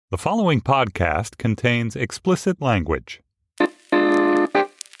The following podcast contains explicit language.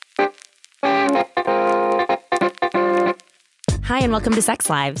 Hi, and welcome to Sex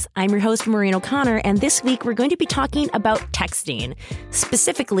Lives. I'm your host, Maureen O'Connor, and this week we're going to be talking about texting.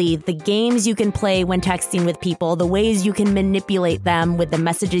 Specifically, the games you can play when texting with people, the ways you can manipulate them with the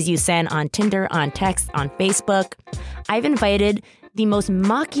messages you send on Tinder, on text, on Facebook. I've invited the most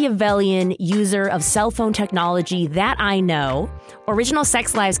Machiavellian user of cell phone technology that I know, original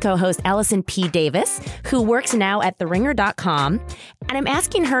Sex Lives co-host Allison P. Davis, who works now at TheRinger.com, and I'm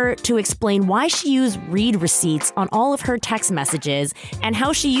asking her to explain why she used read receipts on all of her text messages and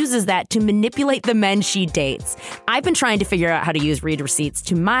how she uses that to manipulate the men she dates. I've been trying to figure out how to use read receipts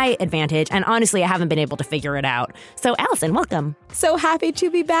to my advantage, and honestly, I haven't been able to figure it out. So, Allison, welcome. So happy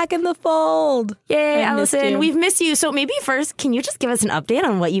to be back in the fold. Yay, Allison, we've missed you. So maybe first, can you just give us an update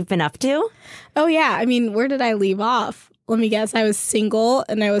on what you've been up to? Oh, yeah. I mean, where did I leave off? Let me guess. I was single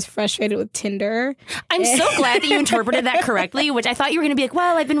and I was frustrated with Tinder. I'm so glad that you interpreted that correctly, which I thought you were going to be like,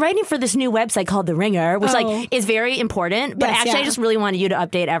 well, I've been writing for this new website called The Ringer, which is very important. But Yes, actually, yeah. I just really wanted you to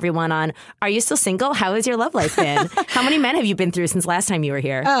update everyone on, are you still single? How has your love life been? How many men have you been through since last time you were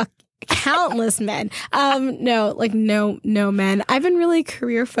here? Countless men. No men. I've been really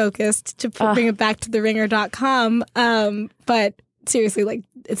career focused to bring it back to TheRinger.com. But seriously,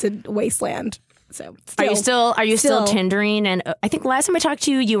 it's a wasteland. So are you still Tindering? And I think last time I talked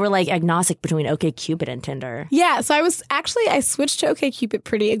to you, you were like agnostic between OkCupid and Tinder. Yeah, so I switched to OkCupid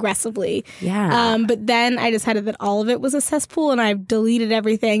pretty aggressively. Yeah. But then I decided that all of it was a cesspool and I've deleted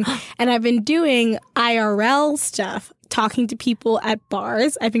everything. And I've been doing IRL stuff, talking to people at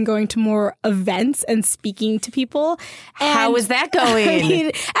bars. I've been going to more events and speaking to people. And how is that going? I mean,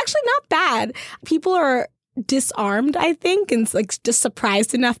 actually not bad. People are disarmed, I think, and just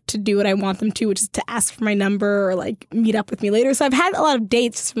surprised enough to do what I want them to, which is to ask for my number or meet up with me later. So I've had a lot of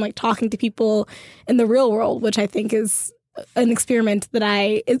dates from talking to people in the real world, which I think is an experiment that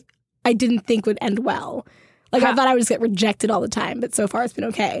I didn't think would end well. I thought I would just get rejected all the time, but so far it's been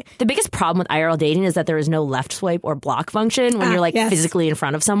okay. The biggest problem with IRL dating is that there is no left swipe or block function when you're yes. physically in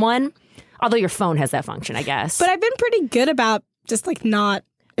front of someone. Although your phone has that function, I guess. But I've been pretty good about just not,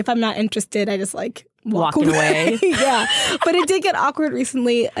 if I'm not interested, I just walking away. Yeah. But it did get awkward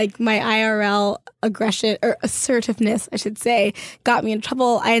recently. My IRL aggression or assertiveness, I should say, got me in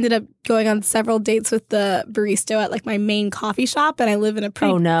trouble. I ended up going on several dates with the barista at my main coffee shop, and I live in a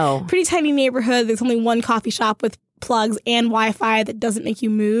pretty tiny neighborhood. There's only one coffee shop with plugs and Wi-Fi that doesn't make you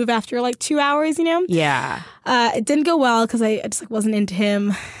move after 2 hours, Yeah. It didn't go well because I just wasn't into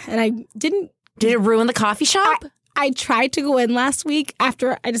him, and I didn't. Did it ruin the coffee shop? I tried to go in last week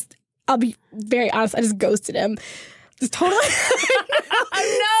after I'll be very honest, I just ghosted him. Just totally.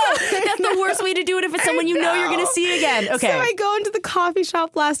 No, that's the worst way to do it if it's someone you know you're going to see again. Okay. So I go into the coffee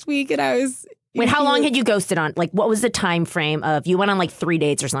shop last week and I was... Wait, how long had you ghosted on? What was the time frame of, you went on 3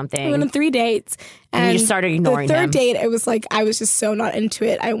 dates or something? I went on 3 dates. And you just started ignoring him. The third him. date, it was I was just so not into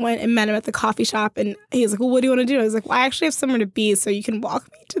it. I went and met him at the coffee shop and he was like, well, what do you want to do? I was like, well, I actually have somewhere to be, so you can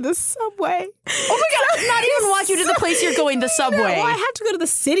walk me to the subway. Oh my God, not even walk you to the place you're going, the subway. No, well, I had to go to the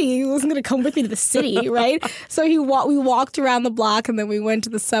city. He wasn't going to come with me to the city, right? So we walked around the block and then we went to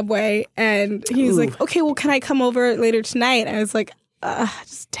the subway and he was like, okay, well, can I come over later tonight? I was like,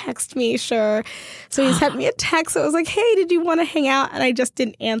 just text me, sure. So he sent me a text. So I was like, hey, did you want to hang out? And I just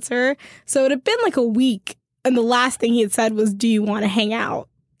didn't answer. So it had been a week. And the last thing he had said was, do you want to hang out?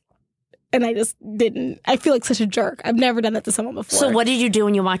 And I just didn't. I feel like such a jerk. I've never done that to someone before. So what did you do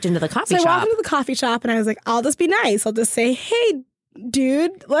when you walked into the coffee shop? So I walked into the coffee shop and I was like, I'll just be nice. I'll just say, hey,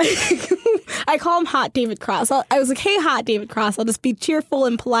 dude. I call him Hot David Cross. I was like, hey, Hot David Cross. I'll just be cheerful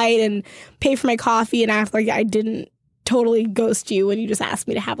and polite and pay for my coffee and act like I didn't totally ghost you when you just asked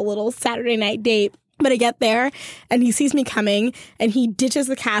me to have a little Saturday night date. But I get there and he sees me coming and he ditches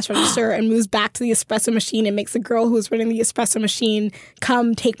the cash register and moves back to the espresso machine and makes the girl who was running the espresso machine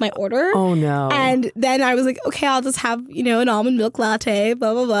come take my order. Oh, no. And then I was like, okay, I'll just have, an almond milk latte,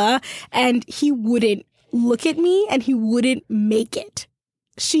 blah, blah, blah. And he wouldn't look at me and he wouldn't make it.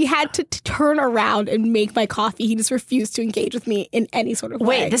 She had to turn around and make my coffee. He just refused to engage with me in any sort of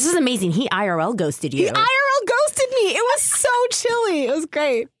way. Wait, this is amazing. He IRL ghosted you. He IRL ghosted me. It was so chilly. It was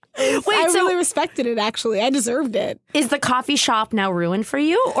great. I really respected it, actually. I deserved it. Is the coffee shop now ruined for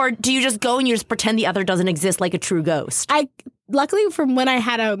you? Or do you just go and you just pretend the other doesn't exist like a true ghost? luckily from when I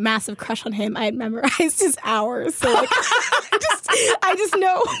had a massive crush on him, I had memorized his hours. So like, I just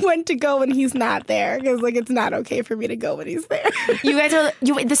know when to go when he's not there because like it's not okay for me to go when he's there. You guys are,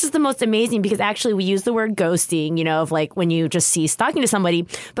 this is the most amazing because actually we use the word ghosting, you know, of like when you just cease talking to somebody.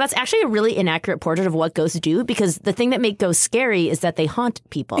 But that's actually a really inaccurate portrait of what ghosts do because the thing that makes ghosts scary is that they haunt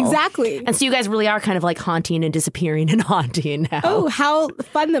people. Exactly. And so you guys really are kind of like haunting and disappearing and haunting now. Oh, how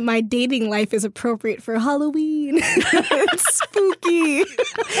fun that my dating life is appropriate for Halloween. It's spooky.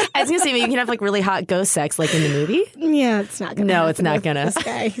 I was going to say, maybe you can have like really hot ghost sex like in the movie. Yeah, it's not going to No, it's not going to. This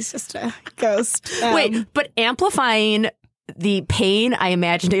guy, he's just a ghost. Wait, but amplifying the pain I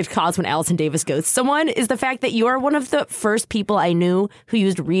imagined it caused when Allison Davis ghosts someone is the fact that you are one of the first people I knew who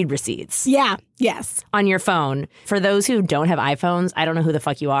used read receipts. Yeah, yes. On your phone. For those who don't have iPhones, I don't know who the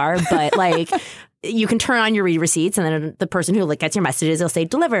fuck you are, but like you can turn on your read receipts and then the person who like gets your messages, they'll say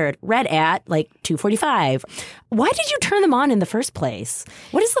delivered, read at like 2:45. Why did you turn them on in the first place?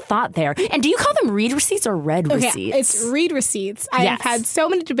 What is the thought there? And do you call them read receipts or read receipts? It's read receipts. I have had so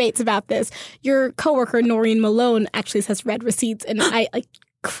many debates about this. Your coworker, Noreen Malone, actually says read receipts, and I like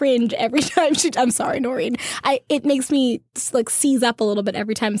cringe every time I'm sorry, Noreen. It makes me like seize up a little bit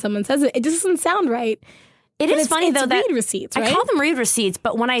every time someone says it. It just doesn't sound right. It is funny, though, that read receipts, right? I call them read receipts,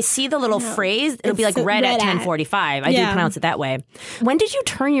 but when I see the little phrase, it'll be like read at 10:45. I do pronounce it that way. When did you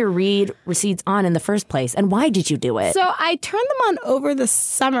turn your read receipts on in the first place, and why did you do it? So I turned them on over the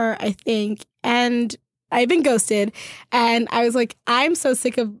summer, I think, and I've been ghosted, and I was like, I'm so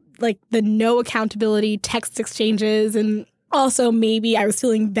sick of like the no accountability text exchanges, and also maybe I was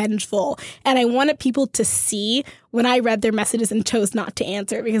feeling vengeful, and I wanted people to see when I read their messages and chose not to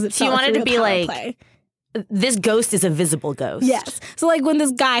answer because it felt like a real power play. This ghost is a visible ghost. Yes. So like when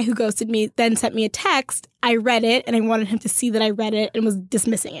this guy who ghosted me then sent me a text, I read it and I wanted him to see that I read it and was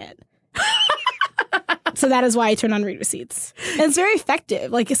dismissing it. So that is why I turn on read receipts. And it's very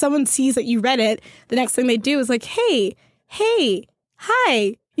effective. Like if someone sees that you read it, the next thing they do is like, hey,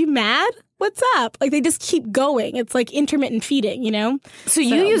 hi, you mad? What's up? Like they just keep going. It's like intermittent feeding, you know? So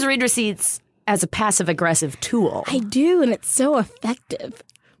you use read receipts as a passive aggressive tool. I do, and it's so effective.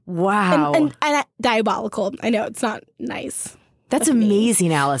 Wow. And diabolical. I know, it's not nice. That's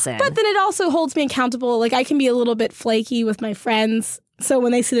amazing, Allison. But then it also holds me accountable. Like, I can be a little bit flaky with my friends. So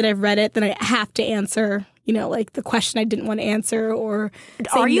when they see that I've read it, then I have to answer, you know, like the question I didn't want to answer or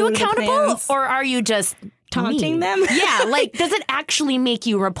are you accountable or are you just taunting them? Yeah. Like, does it actually make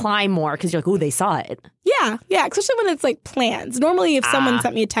you reply more because you're like, oh, they saw it? Yeah. Especially when it's like plans. Normally, if someone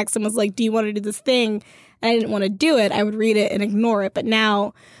sent me a text and was like, do you want to do this thing? And I didn't want to do it, I would read it and ignore it. But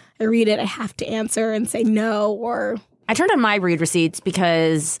now I read it, I have to answer and say no or... I turned on my read receipts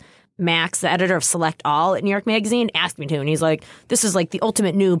because Max, the editor of Select All at New York Magazine, asked me to. And he's like, this is like the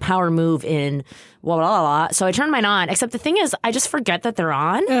ultimate new power move in blah, blah, blah, blah. So I turned mine on. Except the thing is, I just forget that they're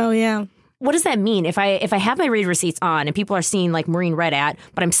on. Oh, yeah. What does that mean? If I have my read receipts on and people are seeing like Maureen read at,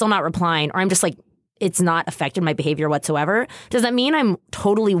 but I'm still not replying, or I'm just like, it's not affected my behavior whatsoever, does that mean I'm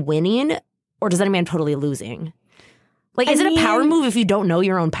totally winning? Or does that mean I'm totally losing? Like, is it a power move if you don't know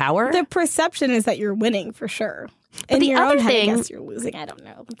your own power? The perception is that you're winning for sure. But in your own head, I guess you're losing. I don't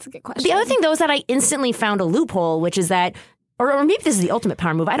know. That's a good question. The other thing, though, is that I instantly found a loophole, which is that, or maybe this is the ultimate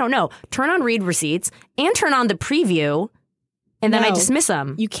power move. I don't know. Turn on read receipts and turn on the preview, and then I dismiss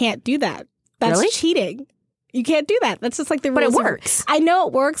them. You can't do that. That's really? Cheating. You can't do that. That's just like the rules. But it works. I know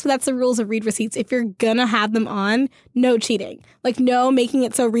it works, but that's the rules of read receipts. If you're gonna have them on, no cheating. Like no making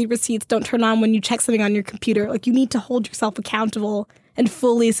it so read receipts don't turn on when you check something on your computer. Like you need to hold yourself accountable and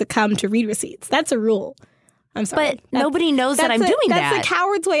fully succumb to read receipts. That's a rule. I'm sorry. But nobody knows that I'm doing that. That's the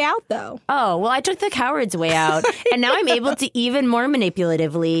coward's way out, though. Oh, well, I took the coward's way out. And now I'm able to even more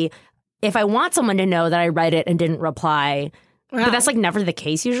manipulatively, if I want someone to know that I read it and didn't reply. Wow. But that's like never the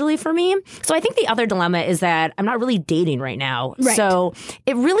case usually for me. So I think the other dilemma is that I'm not really dating right now. Right. So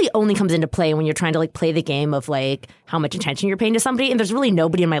it really only comes into play when you're trying to like play the game of like how much attention you're paying to somebody. And there's really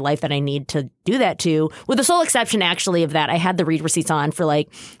nobody in my life that I need to do that to, with the sole exception actually of that I had the read receipts on for like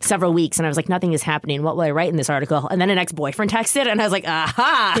several weeks and I was like, nothing is happening. What will I write in this article? And then an ex-boyfriend texted and I was like,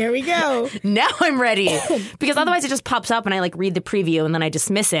 aha. There we go. Now I'm ready. Because otherwise it just pops up and I like read the preview and then I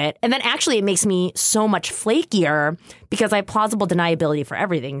dismiss it. And then actually it makes me so much flakier because I have plausible deniability for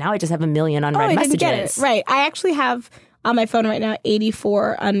everything. Now I just have a million unread messages. Didn't get it. Right. I actually have on my phone right now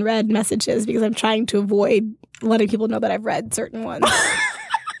 84 unread messages because I'm trying to avoid letting people know that I've read certain ones.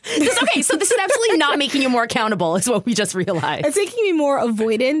 Okay, so this is absolutely not making you more accountable is what we just realized. It's making me more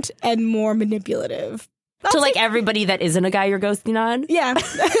avoidant and more manipulative. To like everybody that isn't a guy you're ghosting on? Yeah.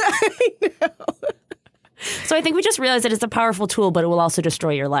 I know. So I think we just realized that it's a powerful tool, but it will also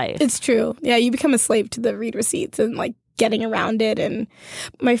destroy your life. It's true. Yeah, you become a slave to the read receipts and like getting around it. And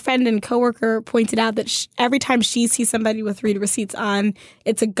my friend and coworker pointed out that every time she sees somebody with read receipts on,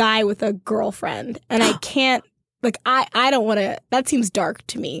 it's a guy with a girlfriend. And I can't, like, I don't want to, that seems dark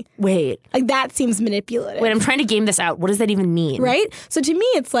to me. Wait. Like, that seems manipulative. Wait, I'm trying to game this out. What does that even mean? Right? So to me,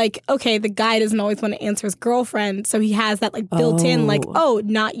 it's like, okay, the guy doesn't always want to answer his girlfriend. So he has that, like, built in, like, oh,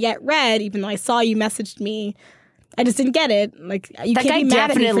 not yet read, even though I saw you messaged me. I just didn't get it. Like, you That can't be guy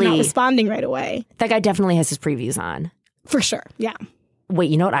mad at me for not definitely- responding right away. That guy definitely has his previews on. For sure. Yeah. Wait,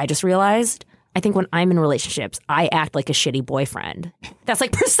 you know what I just realized? I think when I'm in relationships, I act like a shitty boyfriend. That's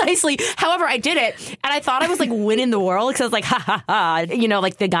like precisely, however, I did it. And I thought I was like winning the world because I was like, ha ha ha. You know,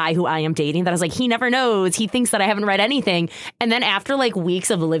 like the guy who I am dating, that I was like, he never knows. He thinks that I haven't read anything. And then after like weeks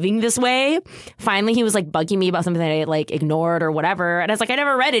of living this way, finally he was like bugging me about something that I like ignored or whatever. And I was like, I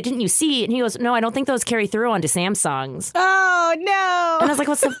never read it. Didn't you see it? And he goes, no, I don't think those carry through onto Samsungs. Oh, no. And I was like,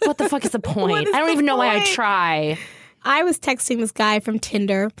 what the fuck is the point? I don't even know why I try. I was texting this guy from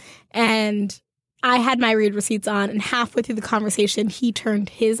Tinder, and I had my read receipts on, and halfway through the conversation, he turned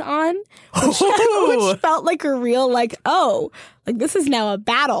his on, which felt like a real, like, oh, like this is now a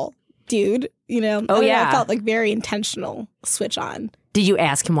battle, dude. You know? Oh, yeah. It felt like very intentional switch on. Did you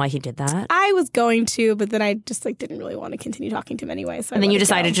ask him why he did that? I was going to, but then I just like didn't really want to continue talking to him anyway. So And then you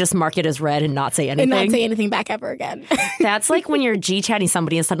decided to just mark it as read and not say anything? and not say anything back ever again. That's like when you're G-chatting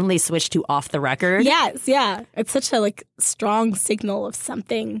somebody and suddenly switch to off the record. Yes, yeah. It's such a like strong signal of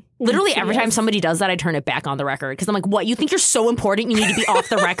something. Literally every time insidious. somebody does that, I turn it back on the record. Because I'm like, what? You think you're so important you need to be off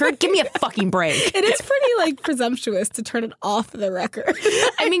the record? Give me a fucking break. It is pretty like presumptuous to turn it off the record.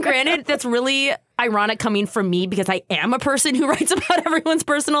 I mean, granted, that's really ironic coming from me because I am a person who writes about everyone's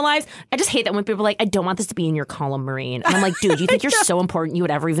personal lives. I just hate that when people are like, I don't want this to be in your column, Maureen. And I'm like, dude, you think you're so important you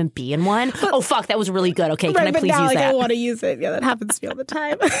would ever even be in one? Oh, fuck, that was really good. Okay, can I but please now, use like, that? I want to use it. Yeah, that happens to me all the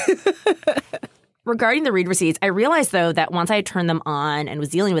time. Regarding the read receipts, I realized, though, that once I turned them on and was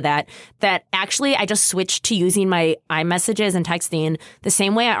dealing with that actually I just switched to using my iMessages and texting the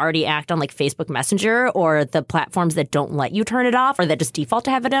same way I already act on like Facebook Messenger or the platforms that don't let you turn it off or that just default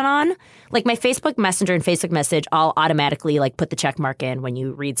to have it on. Like my Facebook Messenger and Facebook Message, I'll automatically like put the check mark in when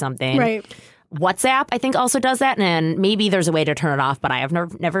you read something. Right. WhatsApp, I think, also does that. And maybe there's a way to turn it off, but I have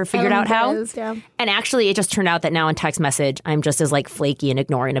never figured out how. Yeah. And actually, it just turned out that now in text message, I'm just as like flaky and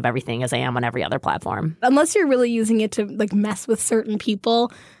ignoring of everything as I am on every other platform. Unless you're really using it to like mess with certain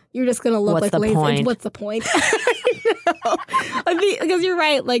people, you're just going to look What's like the lazy. point? What's the point? I mean, because you're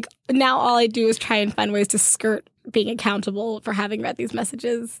right. Like now all I do is try and find ways to skirt being accountable for having read these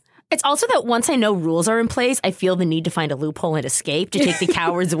messages. It's also that once I know rules are in place, I feel the need to find a loophole and escape to take the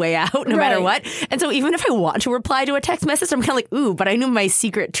coward's way out no matter what. And so even if I want to reply to a text message, I'm kind of like, ooh, but I knew my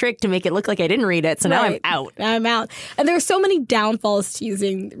secret trick to make it look like I didn't read it. So now I'm out. I'm out. And there are so many downfalls to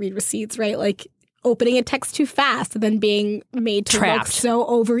using read receipts, right? Like opening a text too fast and then being made to Trapped. look so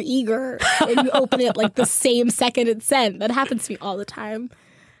overeager. And you open it like the same second it's sent. That happens to me all the time.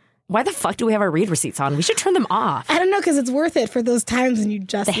 Why the fuck do we have our read receipts on? We should turn them off. I don't know, because it's worth it for those times when you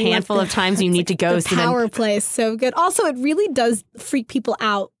just The handful of times you need to ghost. The power play is so good. Also, it really does freak people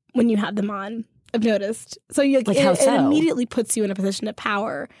out when you have them on. I've noticed. So you Like how it so? immediately puts you in a position of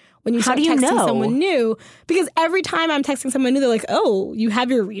power when you How start do you texting know? someone new. Because every time I'm texting someone new, they're like, "Oh, you have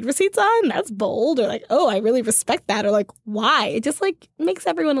your read receipts on? That's bold." Or like, "Oh, I really respect that." Or like, "Why?" It just like makes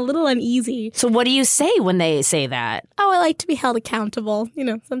everyone a little uneasy. So what do you say when they say that? Oh, I like to be held accountable. You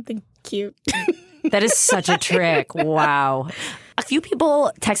know, something cute. That is such a trick. Wow. A few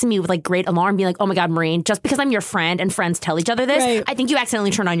people texted me with like great alarm, being like, oh my God, Maureen, just because I'm your friend and friends tell each other this, Right. I think you accidentally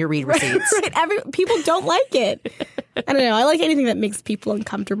turned on your read receipts. Right. People don't like it. I don't know. I like anything that makes people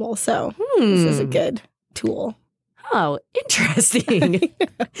uncomfortable. So this is a good tool. Oh, interesting.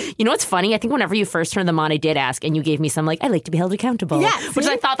 You know what's funny? I think whenever you first turned them on, I did ask, and you gave me some like, I like to be held accountable. Yeah, which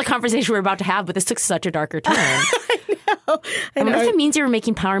see? I thought the conversation we were about to have, but this took such a darker turn. I I wonder know. if it means you were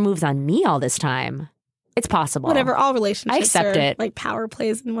making power moves on me all this time. It's possible. Whatever, all relationships I accept are it. like power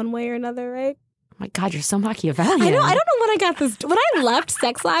plays in one way or another, right? Oh my God, you're so Machiavellian. I don't know when I got this. When I left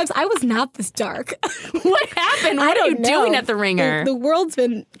Sex Lives, I was not this dark. What happened? What are you doing at the Ringer? The world's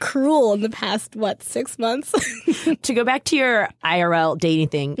been cruel in the past, 6 months? To go back to your IRL dating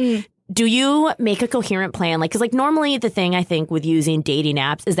thing, do you make a coherent plan? Like, because like normally the thing I think with using dating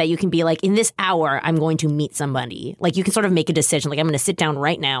apps is that you can be like, in this hour, I'm going to meet somebody. Like you can sort of make a decision. Like I'm going to sit down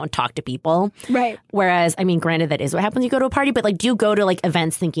right now and talk to people. Right. Whereas, I mean, granted, that is what happens when you go to a party. But like, do you go to like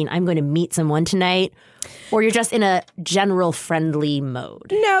events thinking I'm going to meet someone tonight? Or you're just in a general friendly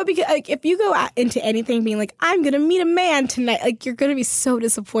mode? No, because like, if you go out into anything being like, I'm going to meet a man tonight, like you're going to be so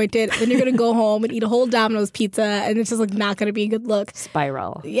disappointed. Then you're going to go home and eat a whole Domino's pizza and it's just like not going to be a good look.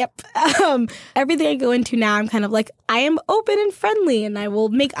 Spiral. Yep. Everything I go into now, I'm kind of like, I am open and friendly, and I will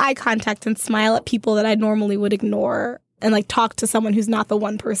make eye contact and smile at people that I normally would ignore, and like talk to someone who's not the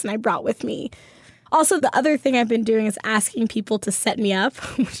one person I brought with me. Also, the other thing I've been doing is asking people to set me up,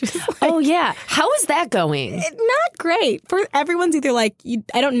 which is like, oh, yeah. How is that going? Not great. For everyone's either like,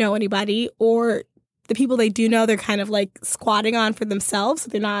 I don't know anybody, or the people they do know, they're kind of like squatting on for themselves. So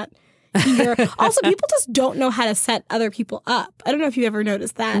they're not eager. Also, people just don't know how to set other people up. I don't know if you ever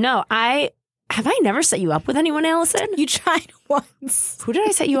noticed that. No, Have I never set you up with anyone, Allison? You tried once. Who did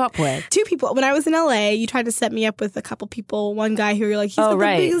I set you up with? 2 people. When I was in LA, you tried to set me up with a couple people. One guy who you're like, he's got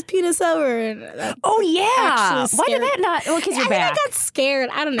right. the biggest penis ever. And yeah. Why did that not? Well, because you're back. I got scared.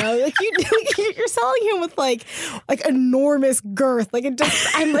 I don't know. Like you're selling him with like enormous girth. Like it just,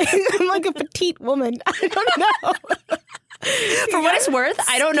 I'm like a petite woman. I don't know. For what it's worth,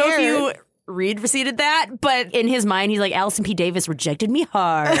 I don't know if you read-receipted that, but in his mind, he's like, Allison P. Davis rejected me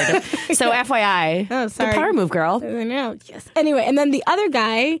hard. So FYI. Oh, sorry. The power move, girl. I know. Yes. Anyway, and then the other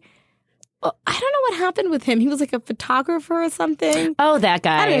guy, I don't know what happened with him. He was like a photographer or something. Oh, that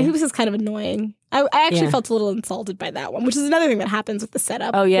guy. I don't know. He was just kind of annoying. I actually felt a little insulted by that one, which is another thing that happens with the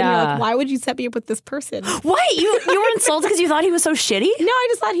setup. Oh, yeah. When you're like, why would you set me up with this person? What? You were insulted because you thought he was so shitty? No, I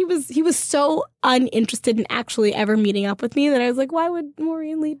just thought he was so uninterested in actually ever meeting up with me that I was like, why would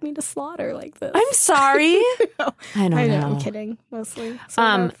Maureen lead me to slaughter like this? I'm sorry. No, I don't know. I'm kidding, mostly.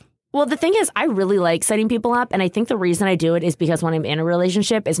 Sort of. Well, the thing is, I really like setting people up, and I think the reason I do it is because when I'm in a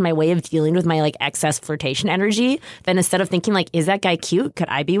relationship, it's my way of dealing with my like excess flirtation energy. Then instead of thinking like, is that guy cute? Could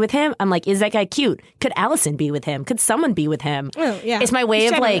I be with him? I'm like, is that guy cute? Could Allison be with him? Could someone be with him? Oh, yeah. It's my way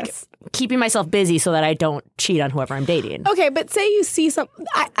It's of like generous. keeping myself busy so that I don't cheat on whoever I'm dating. Okay, but say you see some.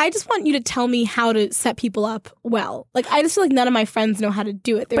 I just want you to tell me how to set people up well. Like, I just feel like none of my friends know how to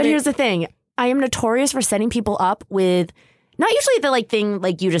do it. But here's the thing. I am notorious for setting people up with not usually the like thing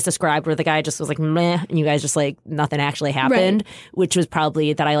like you just described where the guy just was like meh and you guys just like nothing actually happened, which was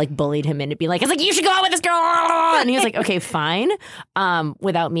probably that I like bullied him into being like, it's like you should go out with this girl, and he was like, okay, fine,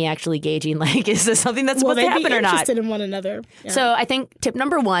 without me actually gauging like, is this something that's supposed to happen or not? Interested in one another. Yeah. So I think tip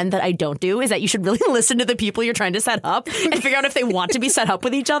number 1 that I don't do is that you should really listen to the people you're trying to set up and figure out if they want to be set up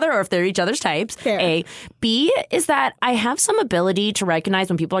with each other or if they're each other's types. Fair. A. B is that I have some ability to recognize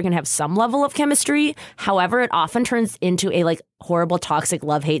when people are going to have some level of chemistry. However, it often turns into a like horrible toxic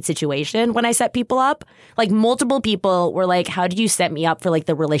love-hate situation when I set people up. Like multiple people were like, how did you set me up for like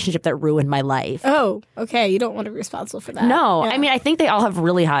the relationship that ruined my life? Oh, okay. You don't want to be responsible for that. No. Yeah. I mean, I think they all have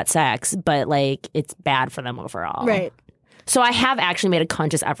really hot sex, but like it's bad for them overall. Right. So I have actually made a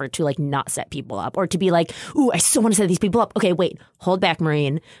conscious effort to like not set people up or to be like, ooh, I still want to set these people up. Okay, wait, hold back,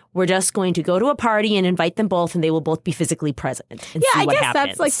 Maureen. We're just going to go to a party and invite them both and they will both be physically present and see I what guess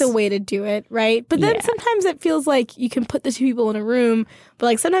happens. that's like the way to do it, right? But then sometimes it feels like you can put the 2 people in a room, but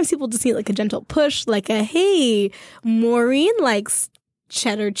like sometimes people just need like a gentle push, like a, hey, Maureen likes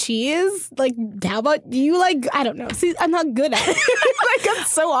cheddar cheese. Like, how about you? Like, I don't know. See, I'm not good at it. Like, I'm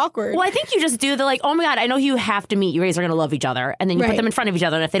so awkward. Well, I think you just do the like, oh my God, I know you have to meet. You guys are going to love each other. And then you put them in front of each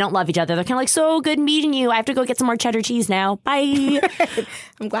other. And if they don't love each other, they're kind of like, so good meeting you. I have to go get some more cheddar cheese now. Bye.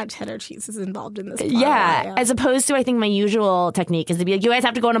 I'm glad cheddar cheese is involved in this plot. Yeah. As opposed to, I think my usual technique is to be like, you guys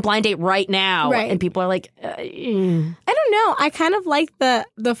have to go on a blind date right now. Right. And people are like, I don't know. I kind of like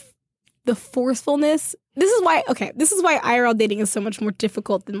the forcefulness. This is why IRL dating is so much more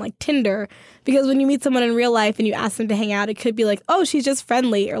difficult than like Tinder, because when you meet someone in real life and you ask them to hang out, it could be like, oh, she's just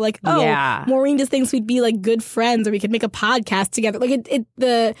friendly, or like, oh, Maureen just thinks we'd be like good friends, or we could make a podcast together. Like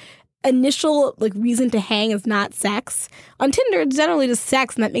the initial like reason to hang is not sex. On Tinder, it's generally just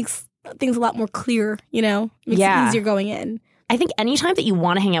sex, and that makes things a lot more clear, you know? Makes it easier going in. I think anytime that you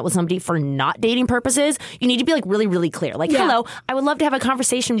want to hang out with somebody for not dating purposes, you need to be like really, really clear. Like, hello, I would love to have a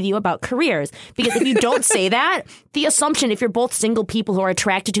conversation with you about careers. Because if you don't say that, the assumption, if you're both single people who are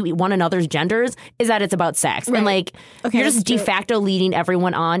attracted to one another's genders, is that it's about sex. Right. And like, you're just de facto leading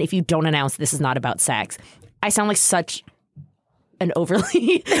everyone on if you don't announce this is not about sex. I sound like such an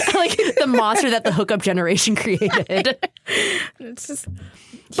overly, like the monster that the hookup generation created. It's just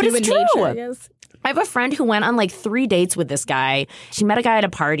but human it's true. nature, I guess. I have a friend who went on like 3 dates with this guy. She met a guy at a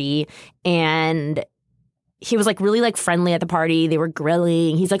party and he was like really like friendly at the party. They were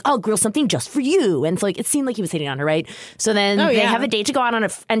grilling. He's like, I'll grill something just for you. And so like it seemed like he was hitting on her, right? So then they have a date to go out on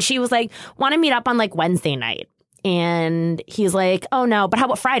and she was like, want to meet up on like Wednesday night. And he's like, oh no, but how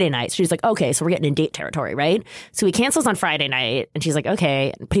about Friday night? So she's like, okay, so we're getting in date territory, right? So he cancels on Friday night and she's like,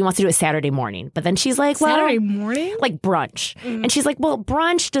 okay, but he wants to do it Saturday morning. But then she's like, well, Saturday morning? Like brunch. And she's like, well,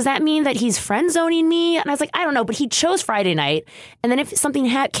 brunch, does that mean that he's friend zoning me? And I was like, I don't know, but he chose Friday night. And then if something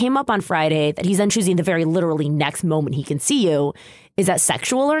came up on Friday that he's then choosing the very literally next moment he can see you, is that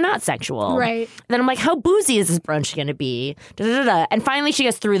sexual or not sexual? Right. And then I'm like, how boozy is this brunch going to be? Da, da, da, da. And finally she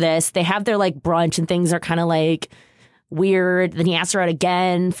gets through this. They have their like brunch and things are kind of like weird. Then he asks her out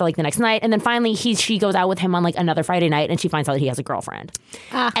again for like the next night. And then finally she goes out with him on like another Friday night and she finds out that he has a girlfriend.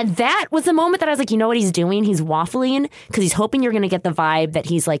 And that was the moment that I was like, you know what he's doing? He's waffling because he's hoping you're going to get the vibe that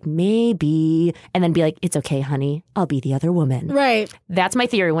he's like, maybe, and then be like, it's okay, honey. I'll be the other woman. Right. That's my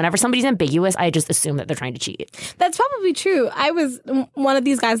theory. Whenever somebody's ambiguous, I just assume that they're trying to cheat. That's probably true. I was one of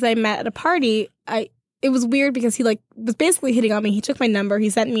these guys that I met at a party. It was weird because he like was basically hitting on me. He took my number. He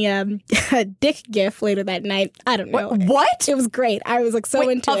sent me a dick gif later that night. I don't know. What? It was great. I was like so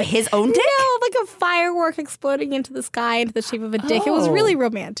into of it. his own dick? No, like a firework exploding into the sky into the shape of a dick. It was really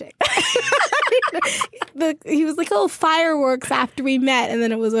romantic. He was like, oh, fireworks after we met. And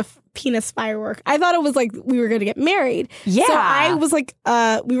then it was a penis firework. I thought it was like we were going to get married. Yeah. So I was like,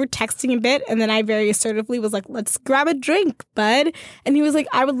 we were texting a bit. And then I very assertively was like, let's grab a drink, bud. And he was like,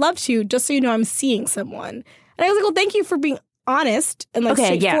 I would love to, just so you know I'm seeing someone. And I was like, well, thank you for being honest and like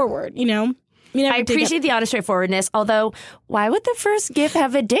straightforward, you know? I appreciate the honest straightforwardness. Although, why would the first gif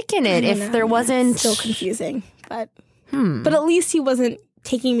have a dick in it if there wasn't? It's still confusing. But at least he wasn't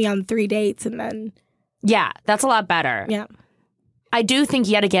taking me on 3 dates and then. Yeah, that's a lot better. Yeah. I do think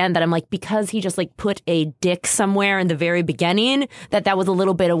yet again that I'm like, because he just like put a dick somewhere in the very beginning, that was a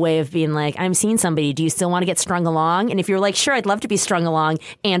little bit a way of being like, I'm seeing somebody. Do you still want to get strung along? And if you're like, sure, I'd love to be strung along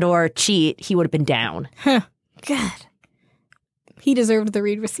and or cheat, he would have been down. Huh. God. He deserved the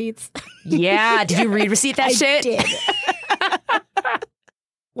read receipts. Yeah. Did you read receipt that shit? I did.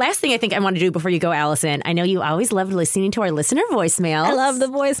 Last thing I think I want to do before you go, Allison, I know you always loved listening to our listener voicemails. I love the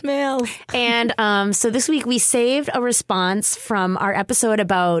voicemails. And so this week we saved a response from our episode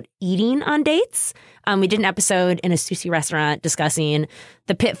about eating on dates. We did an episode in a sushi restaurant discussing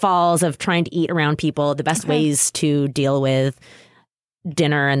the pitfalls of trying to eat around people, the best ways to deal with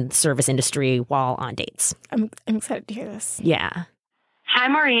dinner and service industry while on dates. I'm excited to hear this. Yeah. Hi,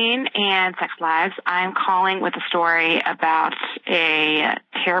 Maureen and Sex Lives. I'm calling with a story about a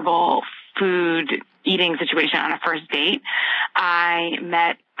terrible food eating situation on a first date. I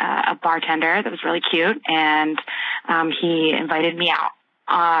met a bartender that was really cute, and he invited me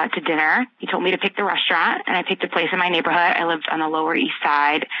out to dinner. He told me to pick the restaurant, and I picked a place in my neighborhood. I lived on the Lower East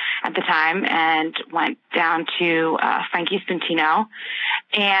Side at the time and went down to Frankie's Pintino.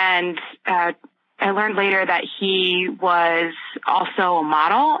 And I learned later that he was also a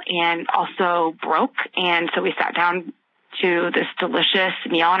model and also broke. And so we sat down to this delicious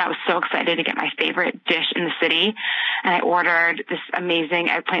meal, and I was so excited to get my favorite dish in the city. And I ordered this amazing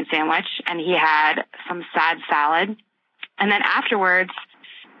eggplant sandwich, and he had some sad salad. And then afterwards,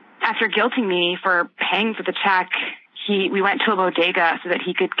 after guilting me for paying for the check, we went to a bodega so that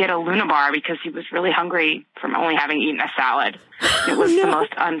he could get a Luna bar because he was really hungry from only having eaten a salad. It was the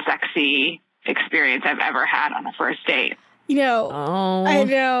most unsexy experience I've ever had on a first date. You know, I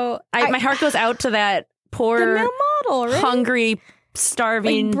know. My heart goes out to that poor, the male model, right? hungry,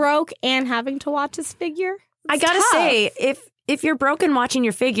 starving, like broke and having to watch his figure. I gotta say, if you're broken watching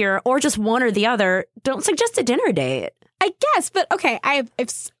your figure, or just one or the other, don't suggest a dinner date. I guess, but okay, I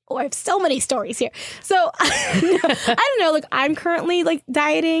have so many stories here. So I don't know. Like I'm currently like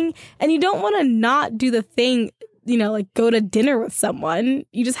dieting, and you don't want to not do the thing. You know, like go to dinner with someone.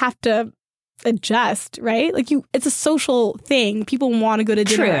 You just have to adjust, right? Like it's a social thing. People want to go to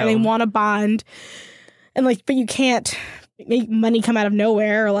dinner and they want to bond, and like, but you can't make money come out of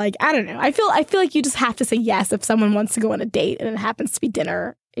nowhere. Or like, I don't know. I feel like you just have to say yes if someone wants to go on a date and it happens to be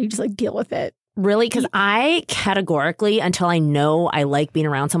dinner. And you just like deal with it. Really? Because I categorically, until I know I like being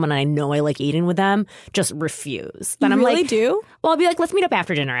around someone and I know I like eating with them, just refuse. Then you I'm really like, do? Well, I'll be like, let's meet up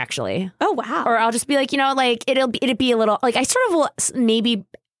after dinner, actually. Oh, wow. Or I'll just be like, you know, like it'd be a little like I sort of will maybe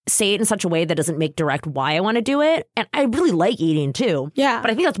say it in such a way that doesn't make direct why I want to do it. And I really like eating too. Yeah. But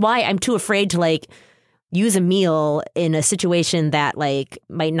I think that's why I'm too afraid to like use a meal in a situation that like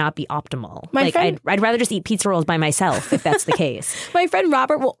might not be optimal. I'd rather just eat pizza rolls by myself if that's the case. My friend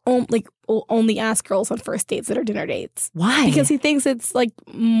Robert will only ask girls on first dates that are dinner dates. Why? Because he thinks it's like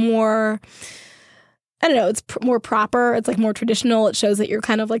more, I don't know, it's more proper. It's like more traditional. It shows that you're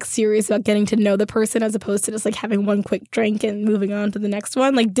kind of like serious about getting to know the person as opposed to just like having one quick drink and moving on to the next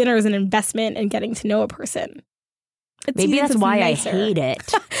one. Like dinner is an investment in getting to know a person. Maybe that's why nicer. I hate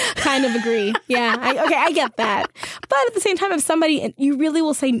it. Kind of agree. Yeah. I get that. But at the same time, if somebody, you really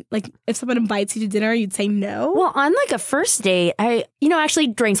will say, like, if someone invites you to dinner, you'd say no? Well, on like a first date, actually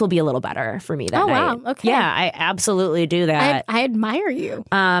drinks will be a little better for me that night. Oh, wow. Okay. Yeah, I absolutely do that. I admire you.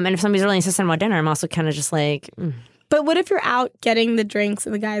 And if somebody's really insistent about dinner, I'm also kind of just like, But what if you're out getting the drinks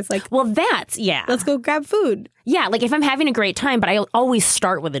and the guy's like, Well, that's, yeah. let's go grab food? Yeah, like if I'm having a great time, but I always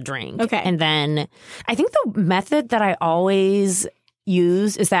start with a drink. Okay. And then I think the method that I always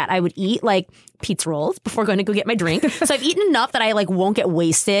use is that I would eat like pizza rolls before going to go get my drink. So I've eaten enough that I like won't get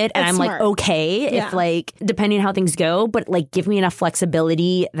wasted and That's I'm smart. like okay if like depending on how things go, but like give me enough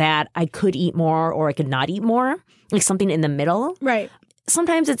flexibility that I could eat more or I could not eat more. Like something in the middle. Right.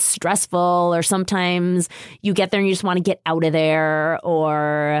 Sometimes it's stressful or sometimes you get there and you just want to get out of there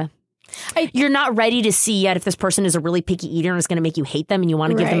or you're not ready to see yet if this person is a really picky eater and it's going to make you hate them and you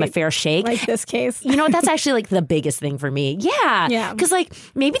want to give them a Right. fair shake. Like this case. You know, that's actually like the biggest thing for me. Yeah. Yeah. Because like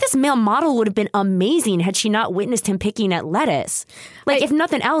maybe this male model would have been amazing had she not witnessed him picking at lettuce. Like if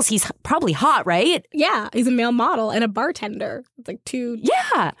nothing else, he's probably hot, right? Yeah, he's a male model and a bartender. It's like two.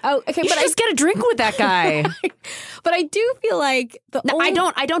 Yeah. Oh, okay, You but should just get a drink with that guy. but I do feel like No,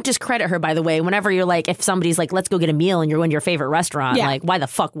 I don't discredit her, by the way. Whenever you're like, if somebody's like, let's go get a meal and you're in your favorite restaurant, Yeah. like, why the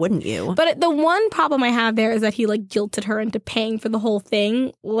fuck wouldn't you? But the one problem I have there is that he like guilted her into paying for the whole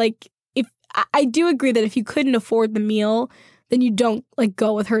thing. Like, if I do agree that if you couldn't afford the meal, then you don't like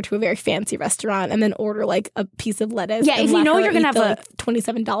go with her to a very fancy restaurant and then order like a piece of lettuce. Yeah, and if you let know her you're gonna eat have the, like,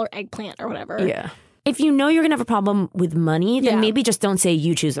 $27 eggplant or whatever. Yeah. If you know you're going to have a problem with money, then Yeah. maybe just don't say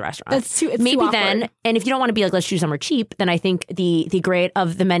you choose the restaurant. It's too maybe awkward. then, and if you don't want to be like, let's choose somewhere cheap, then I think the great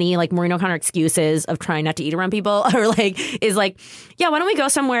of the many like Maureen O'Connor excuses of trying not to eat around people are like, is like, yeah, why don't we go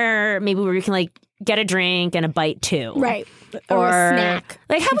somewhere maybe where we can like get a drink and a bite too. Right. Or a snack.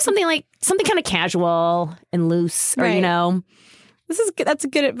 Like have something kind of casual and loose or, you Right. know. This is good. That's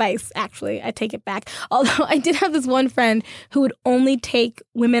good advice, actually. I take it back. Although I did have this one friend who would only take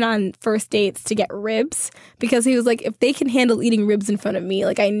women on first dates to get ribs because he was like, if they can handle eating ribs in front of me,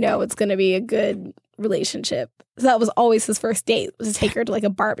 like I know it's going to be a good relationship. So that was always his first date, was to take her to like a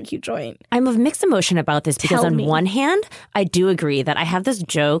barbecue joint. I'm of mixed emotion about this because Tell on me. one hand, I do agree that I have this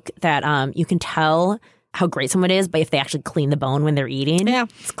joke that you can tell how great someone is by if they actually clean the bone when they're eating. Yeah,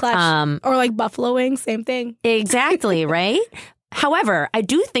 it's clutch. Or like buffalo wings, same thing. Exactly, right? However, I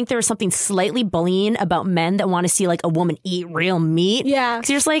do think there is something slightly bullying about men that want to see like a woman eat real meat. Yeah. Because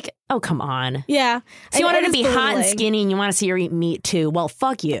you're just like, oh, come on. Yeah. So you want her to it's be hot and belittling. skinny and you want to see her eat meat too. Well,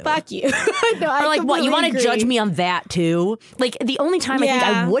 fuck you. Fuck you. No, Or like, what, you want to judge me on that too? Like, the only time I think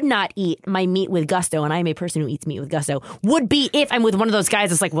I Yeah. would not eat my meat with gusto, and I am a person who eats meat with gusto, would be if I'm with one of those guys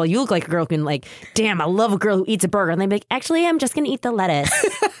that's like, well, you look like a girl who can like, damn, I love a girl who eats a burger. And they'd be like, actually, I'm just going to eat the lettuce.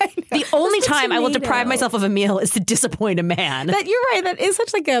 The only time I will deprive tomato. myself of a meal is to disappoint a man. That you're right. That is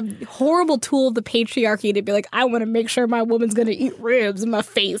such like a horrible tool of the patriarchy to be like, I want to make sure my woman's going to eat ribs in my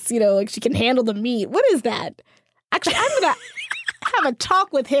face. You know, like she can handle the meat. What is that? Actually, I'm going to have a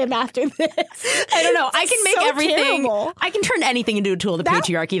talk with him after this. I don't know. I can make so everything. terrible. I can turn anything into a tool of the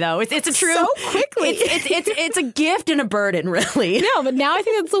patriarchy, though. It's a true. So quickly. It's a gift and a burden, really. No, but now I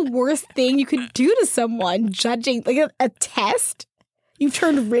think that's the worst thing you could do to someone, judging like a test. You've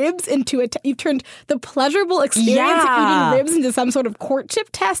turned ribs into you've turned the pleasurable experience Yeah. of eating ribs into some sort of courtship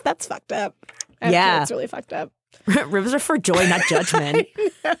test. That's fucked up. I feel Yeah. it's really fucked up. Ribs are for joy, not judgment.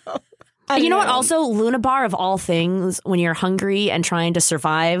 You know what? Also, Luna Bar of all things, when you're hungry and trying to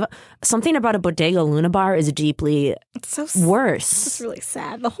survive, something about a bodega Luna Bar is deeply It's so worse. It's really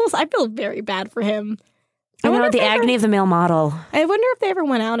sad. I feel very bad for him. I know, wonder if the they ever- agony of the male model. I wonder if they ever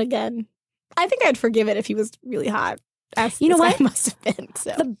went out again. I think I'd forgive it if he was really hot. As You know this guy what? must have been.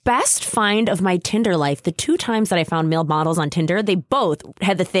 So. The best find of my Tinder life, the 2 times that I found male models on Tinder, they both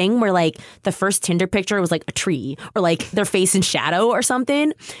had the thing where like the first Tinder picture was like a tree or like their face in shadow or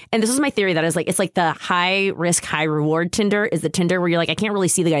something. And this is my theory that is like, it's like the high risk, high reward Tinder is the Tinder where you're like, I can't really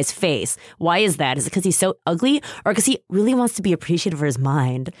see the guy's face. Why is that? Is it because he's so ugly or because he really wants to be appreciative of his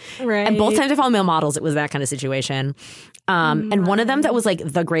mind? Right. And both times I found male models, it was that kind of situation. And one of them that was like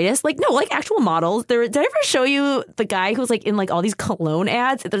the greatest, like, no, like actual models. Did I ever show you the guy who's like in like all these cologne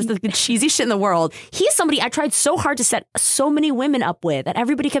ads? There's the cheesiest shit in the world. He's somebody I tried so hard to set so many women up with that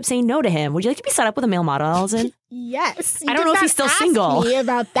everybody kept saying no to him. Would you like to be set up with a male model, Allison? Yes. I don't know if he's still single. Me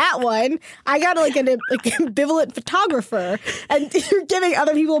about that one. I got like an ambivalent photographer, and you're giving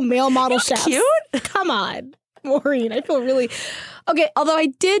other people male model chefs. cute. Come on, Maureen. I feel really okay. Although I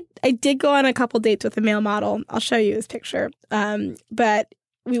did go on a couple dates with a male model. I'll show you his picture. But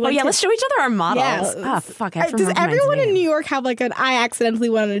we Oh went. yeah, to, let's show each other our models. Yeah. Oh fuck! I have to Does remember everyone Ryan's in name. New York have like an I accidentally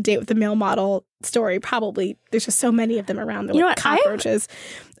went on a date with a male model story? Probably. There's just so many of them around. They're You know like what? cockroaches.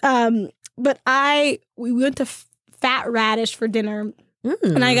 But we went to Fat Radish for dinner.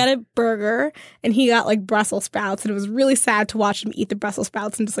 And I got a burger, and he got like Brussels sprouts, and it was really sad to watch him eat the Brussels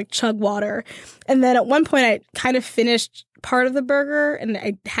sprouts and just like chug water. And then at one point, I kind of finished part of the burger, and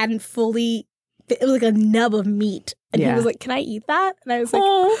I hadn't fully. It was like a nub of meat And Yeah. he was like, can I eat that? And I was like,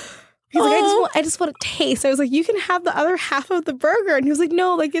 Oh. he's like, I just want to taste. I was like, you can have the other half of the burger. And he was like,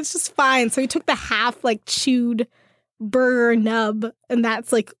 no, like, it's just fine. So he took the half, like, chewed burger nub. And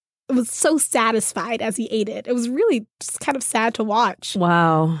that's like, it was so satisfied as he ate it. It was really just kind of sad to watch.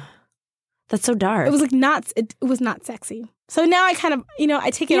 Wow. That's so dark. It was like it was not sexy. So now I kind of, I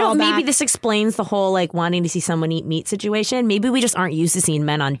take it all back. Maybe this explains the whole like wanting to see someone eat meat situation. Maybe we just aren't used to seeing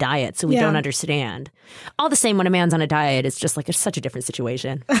men on diets, so we don't understand. All the same, when a man's on a diet, it's just like it's such a different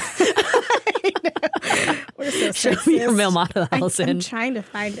situation. I know. We're so Show me your sexist. male model, Allison. I'm trying to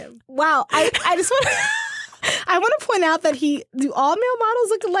find him. Wow. I just want to... I want to point out that do all male models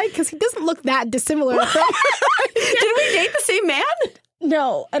look alike? Because he doesn't look that dissimilar. Did we date the same man?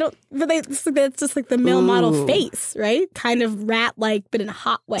 No, I don't. But that's just like the male model face, right? Kind of rat-like, but in a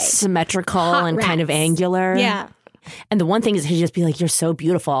hot way. Symmetrical Hot and kind of rats. angular. Yeah. And the one thing is he'd just be like, you're so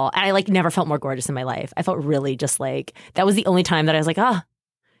beautiful. And I like never felt more gorgeous in my life. I felt really just like, that was the only time that I was like,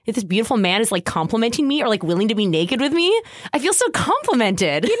 if this beautiful man is like complimenting me or like willing to be naked with me, I feel so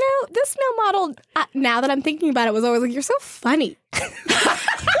complimented. This male model, now that I'm thinking about it, was always like, you're so funny.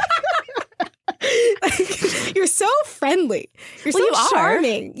 Like, you're so friendly. You're Well, so you are.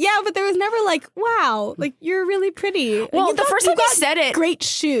 charming. Yeah, but there was never like, wow, like you're really pretty. Well, the first time you said it, great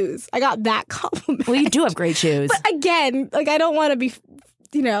shoes. I got that compliment. well, you do have great shoes. But again, like I don't want to be,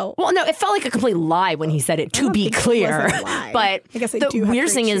 Well, no, it felt like a complete lie when he said it, to be clear. But I guess I the do have weird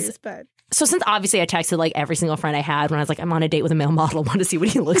great thing shoes, is, but so since obviously I texted like every single friend I had when I was like, I'm on a date with a male model, want to see what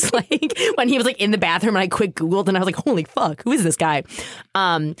he looks like. When he was like in the bathroom and I quick Googled and I was like, holy fuck, who is this guy?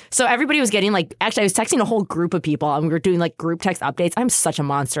 So everybody was getting like, actually I was texting a whole group of people and we were doing like group text updates. I'm such a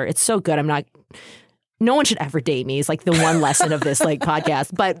monster. It's so good. No one should ever date me. It's like the one lesson of this like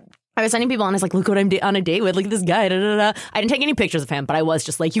podcast. But I was sending people and I was like, look what I'm on a date with. Look at this guy. Da, da, da. I didn't take any pictures of him, but I was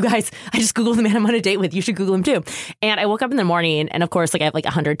just like, you guys, I just Googled the man I'm on a date with. You should Google him too. And I woke up in the morning and of course, like I have like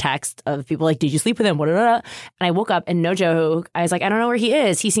 100 texts of people like, did you sleep with him? Da, da, da. And I woke up and no joke, I was like, I don't know where he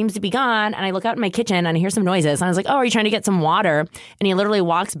is. He seems to be gone. And I look out in my kitchen and I hear some noises. And I was like, oh, are you trying to get some water? And he literally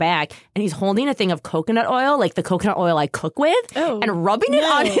walks back and he's holding a thing of coconut oil, like the coconut oil I cook with, and rubbing it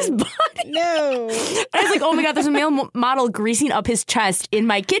on his body. no. And I was like, oh my God, there's a male model greasing up his chest in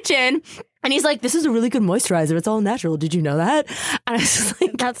my kitchen. And he's like, this is a really good moisturizer. It's all natural. Did you know that? And I was just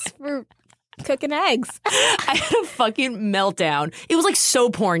like, That's for cooking eggs. I had a fucking meltdown. It was like so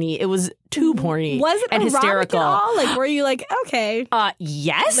porny. It was too porny. Was it and erotic hysterical? at all? Like, were you like, okay?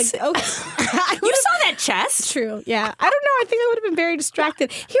 Yes. Like, okay. You saw that chest? True. Yeah. I don't know. I think I would have been very distracted.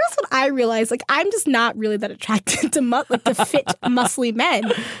 Here's what I realized. Like, I'm just not really that attracted to fit, muscly men.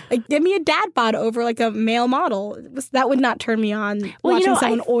 Like, give me a dad bod over like a male model. That would not turn me on. Watching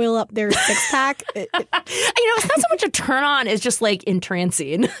someone oil up their six pack. It's not so much a turn on as just like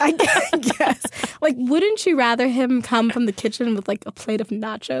entrancing. I guess. Like, wouldn't you rather him come from the kitchen with like a plate of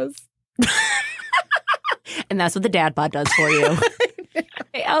nachos? And that's what the dad bod does for you.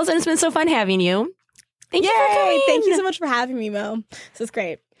 Hey, Allison, it's been so fun having you. Thank you for coming. Thank you so much for having me, Mo. This is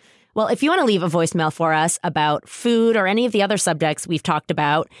great. Well, if you want to leave a voicemail for us about food or any of the other subjects we've talked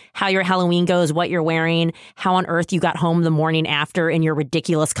about, how your Halloween goes, what you're wearing, how on earth you got home the morning after in your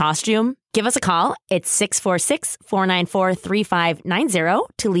ridiculous costume, give us a call. It's 646-494-3590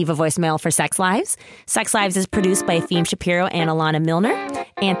 to leave a voicemail for Sex Lives. Sex Lives is produced by Efim Shapiro and Alana Milner.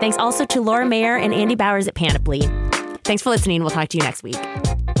 And thanks also to Laura Mayer and Andy Bowers at Panoply. Thanks for listening. We'll talk to you next week.